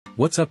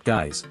What's up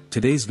guys,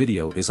 today's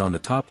video is on the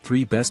top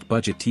 3 best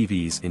budget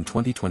TVs in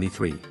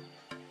 2023.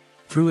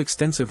 Through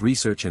extensive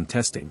research and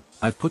testing,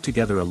 I've put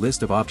together a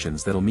list of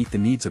options that'll meet the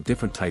needs of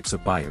different types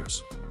of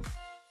buyers.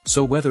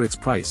 So whether it's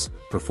price,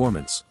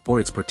 performance, or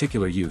its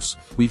particular use,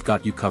 we've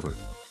got you covered.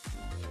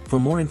 For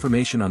more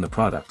information on the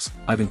products,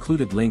 I've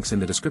included links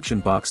in the description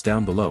box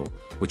down below,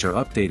 which are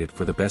updated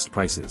for the best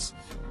prices.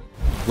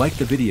 Like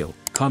the video,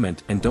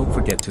 comment and don't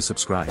forget to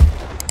subscribe.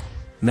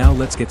 Now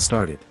let's get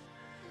started.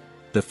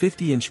 The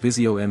 50-inch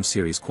Vizio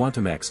M-Series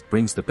Quantum X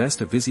brings the best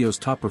of Vizio's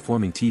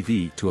top-performing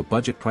TV to a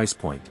budget price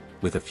point,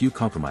 with a few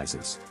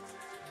compromises.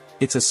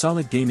 It's a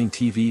solid gaming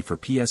TV for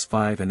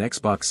PS5 and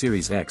Xbox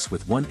Series X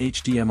with one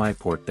HDMI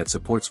port that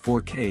supports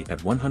 4K at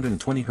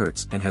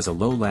 120Hz and has a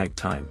low lag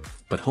time,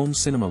 but home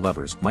cinema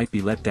lovers might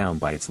be let down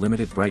by its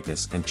limited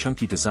brightness and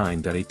chunky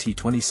design. At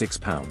 26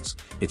 pounds,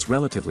 it's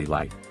relatively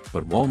light,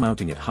 but wall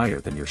mounting it higher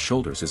than your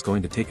shoulders is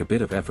going to take a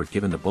bit of effort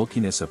given the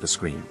bulkiness of the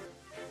screen.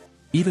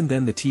 Even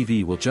then, the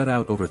TV will jut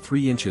out over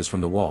 3 inches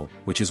from the wall,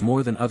 which is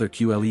more than other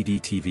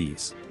QLED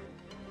TVs.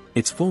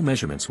 Its full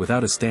measurements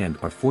without a stand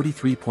are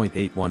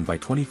 43.81 by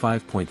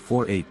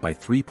 25.48 by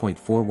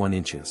 3.41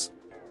 inches.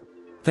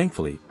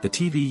 Thankfully, the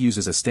TV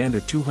uses a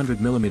standard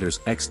 200mm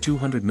x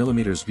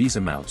 200mm VISA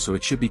mount, so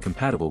it should be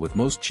compatible with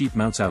most cheap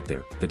mounts out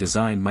there. The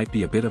design might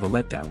be a bit of a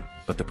letdown,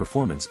 but the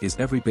performance is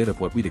every bit of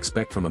what we'd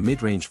expect from a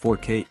mid-range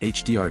 4K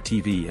HDR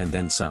TV and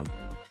then some.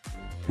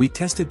 We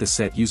tested the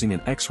set using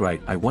an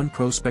X-Rite i1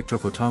 Pro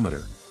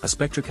spectrophotometer, a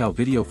SpectraCal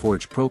Video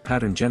Forge Pro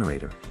pattern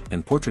generator,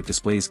 and Portrait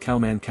Display's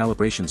CalMan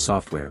calibration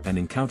software, and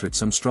encountered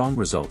some strong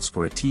results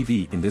for a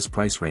TV in this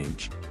price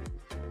range.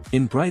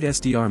 In bright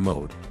SDR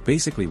mode,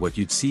 basically what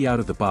you'd see out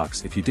of the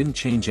box if you didn't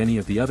change any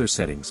of the other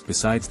settings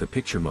besides the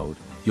picture mode,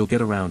 you'll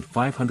get around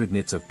 500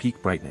 nits of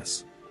peak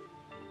brightness.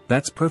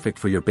 That's perfect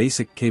for your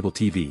basic cable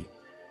TV.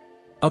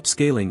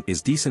 Upscaling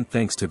is decent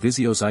thanks to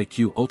Vizio's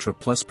IQ Ultra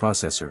Plus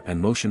processor, and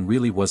motion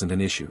really wasn't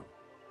an issue.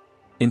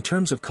 In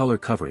terms of color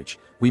coverage,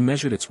 we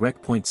measured its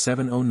Rec.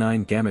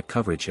 .709 gamut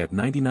coverage at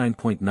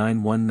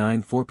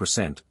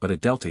 99.9194%, but a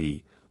delta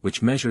E,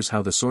 which measures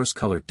how the source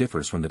color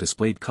differs from the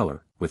displayed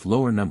color, with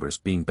lower numbers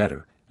being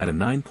better, at a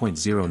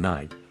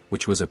 9.09,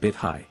 which was a bit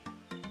high.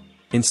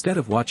 Instead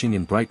of watching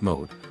in bright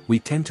mode, we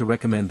tend to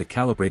recommend the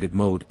calibrated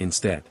mode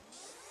instead.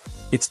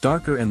 It's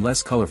darker and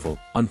less colorful,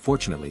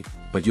 unfortunately,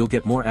 but you'll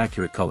get more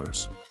accurate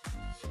colors.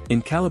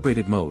 In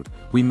calibrated mode,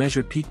 we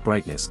measured peak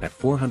brightness at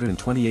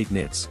 428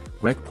 nits,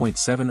 Rec.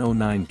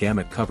 .709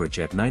 gamut coverage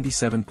at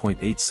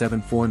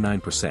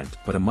 97.8749%,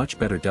 but a much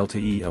better delta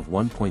E of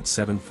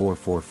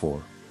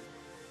 1.7444.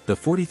 The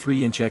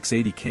 43-inch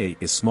X80K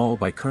is small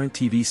by current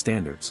TV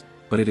standards,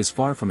 but it is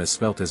far from as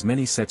svelte as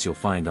many sets you'll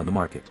find on the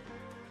market.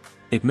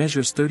 It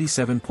measures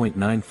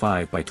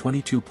 37.95 by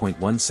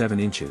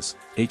 22.17 inches,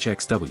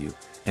 HXW,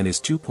 and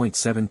is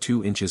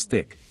 2.72 inches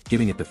thick,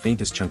 giving it the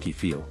faintest chunky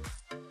feel.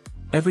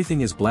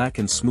 Everything is black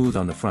and smooth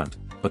on the front,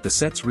 but the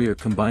set's rear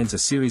combines a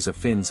series of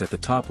fins at the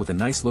top with a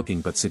nice-looking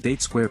but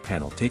sedate square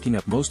panel taking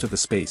up most of the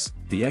space.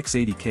 The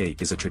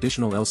X80K is a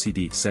traditional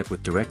LCD set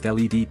with direct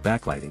LED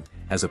backlighting,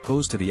 as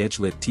opposed to the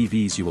edge-lit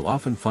TVs you will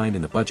often find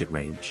in the budget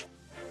range.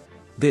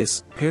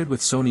 This, paired with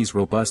Sony's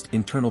robust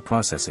internal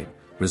processing,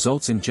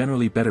 results in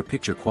generally better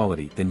picture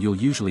quality than you'll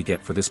usually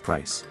get for this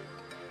price.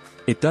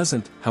 It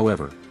doesn't,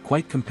 however,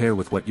 quite compare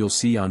with what you'll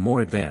see on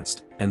more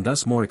advanced, and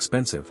thus more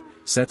expensive,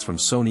 sets from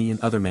Sony and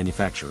other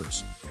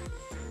manufacturers.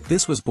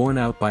 This was borne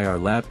out by our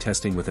lab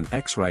testing with an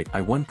X-Rite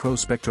i1 Pro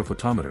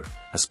spectrophotometer,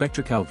 a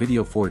SpectraCal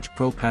Video Forge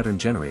Pro pattern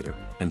generator,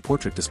 and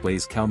Portrait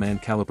Display's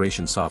CalMan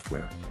calibration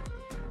software.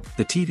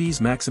 The TV's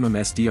maximum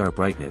SDR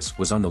brightness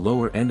was on the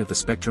lower end of the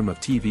spectrum of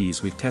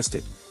TVs we've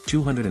tested,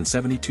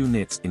 272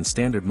 nits in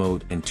standard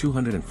mode and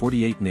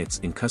 248 nits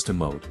in custom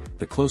mode,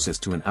 the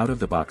closest to an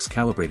out-of-the-box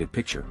calibrated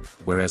picture,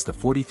 whereas the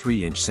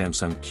 43-inch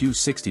Samsung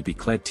Q60B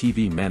QLED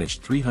TV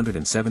managed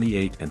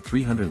 378 and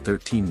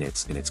 313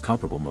 nits in its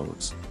comparable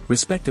modes,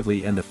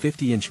 respectively, and the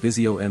 50-inch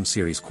Vizio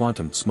M-Series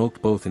Quantum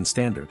smoked both in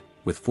standard,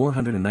 with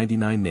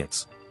 499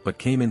 nits, but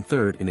came in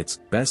third in its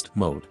best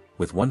mode,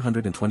 with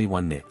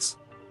 121 nits.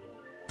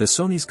 The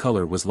Sony's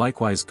color was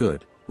likewise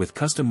good, with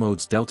custom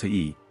mode's delta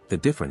E, the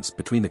difference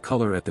between the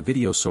color at the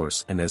video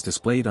source and as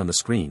displayed on the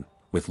screen,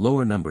 with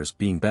lower numbers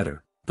being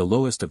better, the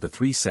lowest of the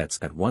 3 sets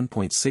at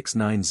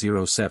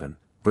 1.6907,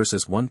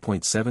 versus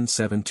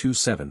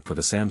 1.7727 for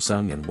the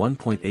Samsung and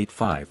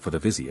 1.85 for the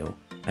Vizio,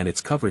 and its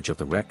coverage of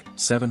the Rec.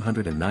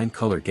 709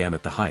 color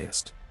gamut the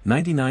highest,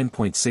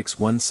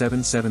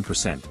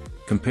 99.6177%,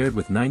 compared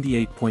with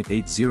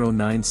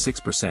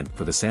 98.8096%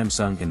 for the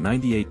Samsung and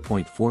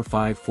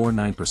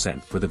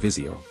 98.4549% for the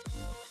Vizio.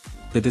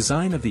 The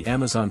design of the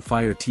Amazon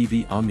Fire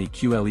TV Omni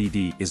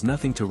QLED is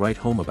nothing to write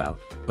home about,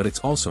 but it's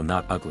also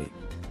not ugly.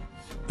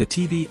 The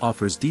TV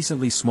offers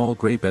decently small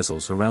gray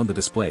bezels around the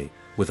display,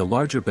 with a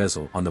larger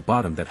bezel on the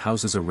bottom that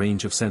houses a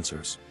range of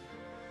sensors.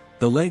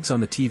 The legs on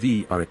the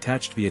TV are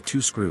attached via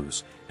 2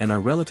 screws, and are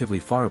relatively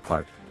far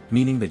apart,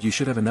 meaning that you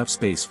should have enough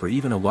space for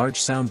even a large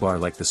soundbar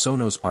like the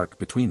Sonos Arc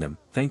between them.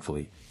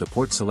 Thankfully, the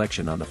port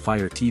selection on the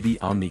Fire TV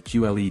Omni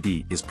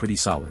QLED is pretty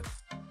solid.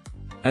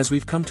 As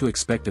we've come to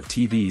expect of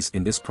TVs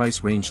in this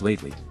price range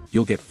lately,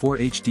 you'll get 4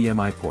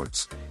 HDMI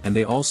ports, and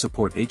they all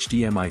support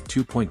HDMI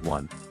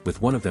 2.1, with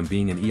one of them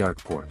being an eARC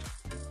port.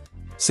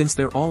 Since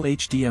they're all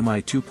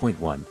HDMI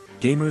 2.1,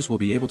 gamers will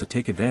be able to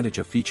take advantage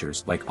of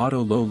features like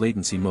auto low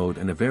latency mode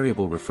and a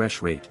variable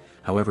refresh rate.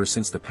 However,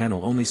 since the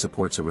panel only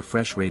supports a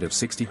refresh rate of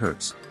 60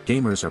 Hz,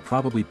 gamers are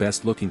probably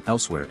best looking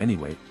elsewhere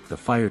anyway. The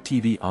Fire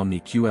TV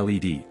Omni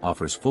QLED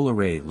offers full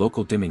array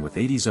local dimming with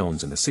 80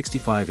 zones in the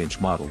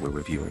 65-inch model we're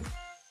reviewing.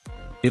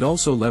 It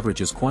also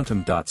leverages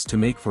quantum dots to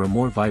make for a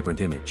more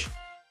vibrant image.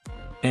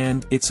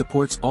 And it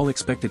supports all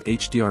expected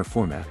HDR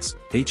formats,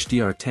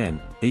 HDR10,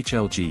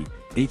 HLG,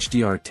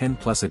 HDR10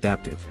 Plus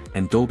Adaptive,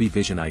 and Dolby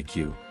Vision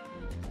IQ.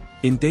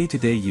 In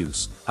day-to-day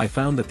use, I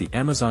found that the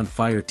Amazon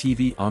Fire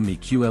TV Omni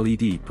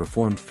QLED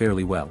performed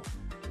fairly well.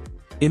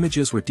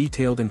 Images were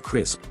detailed and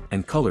crisp,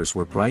 and colors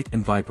were bright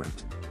and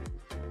vibrant.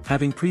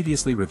 Having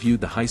previously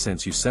reviewed the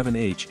Hisense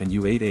U7H and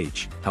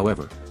U8H,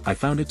 however, I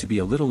found it to be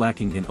a little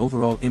lacking in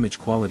overall image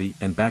quality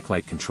and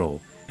backlight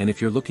control, and if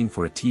you're looking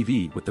for a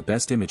TV with the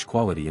best image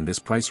quality in this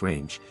price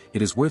range,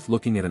 it is worth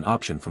looking at an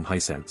option from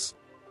Hisense.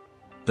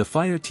 The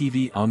Fire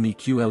TV Omni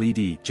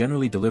QLED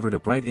generally delivered a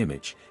bright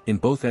image, in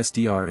both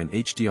SDR and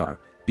HDR,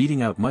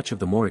 beating out much of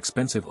the more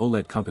expensive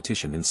OLED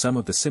competition in some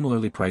of the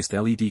similarly priced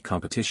LED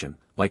competition,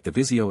 like the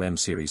Vizio M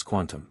Series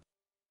Quantum.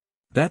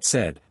 That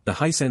said, the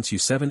Hisense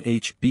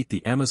U7H beat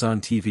the Amazon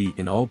TV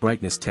in all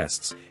brightness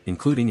tests,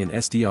 including in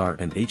SDR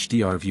and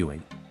HDR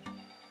viewing.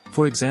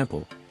 For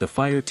example, the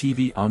Fire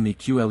TV Omni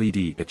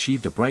QLED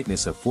achieved a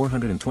brightness of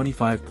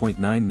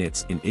 425.9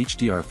 nits in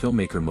HDR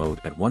filmmaker mode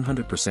at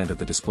 100% of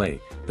the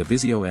display, the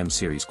Vizio M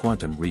Series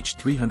Quantum reached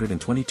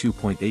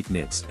 322.8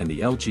 nits and the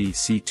LG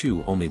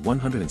C2 only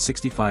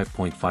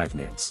 165.5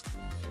 nits.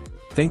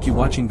 Thank you for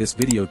watching this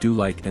video. Do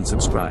like and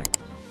subscribe.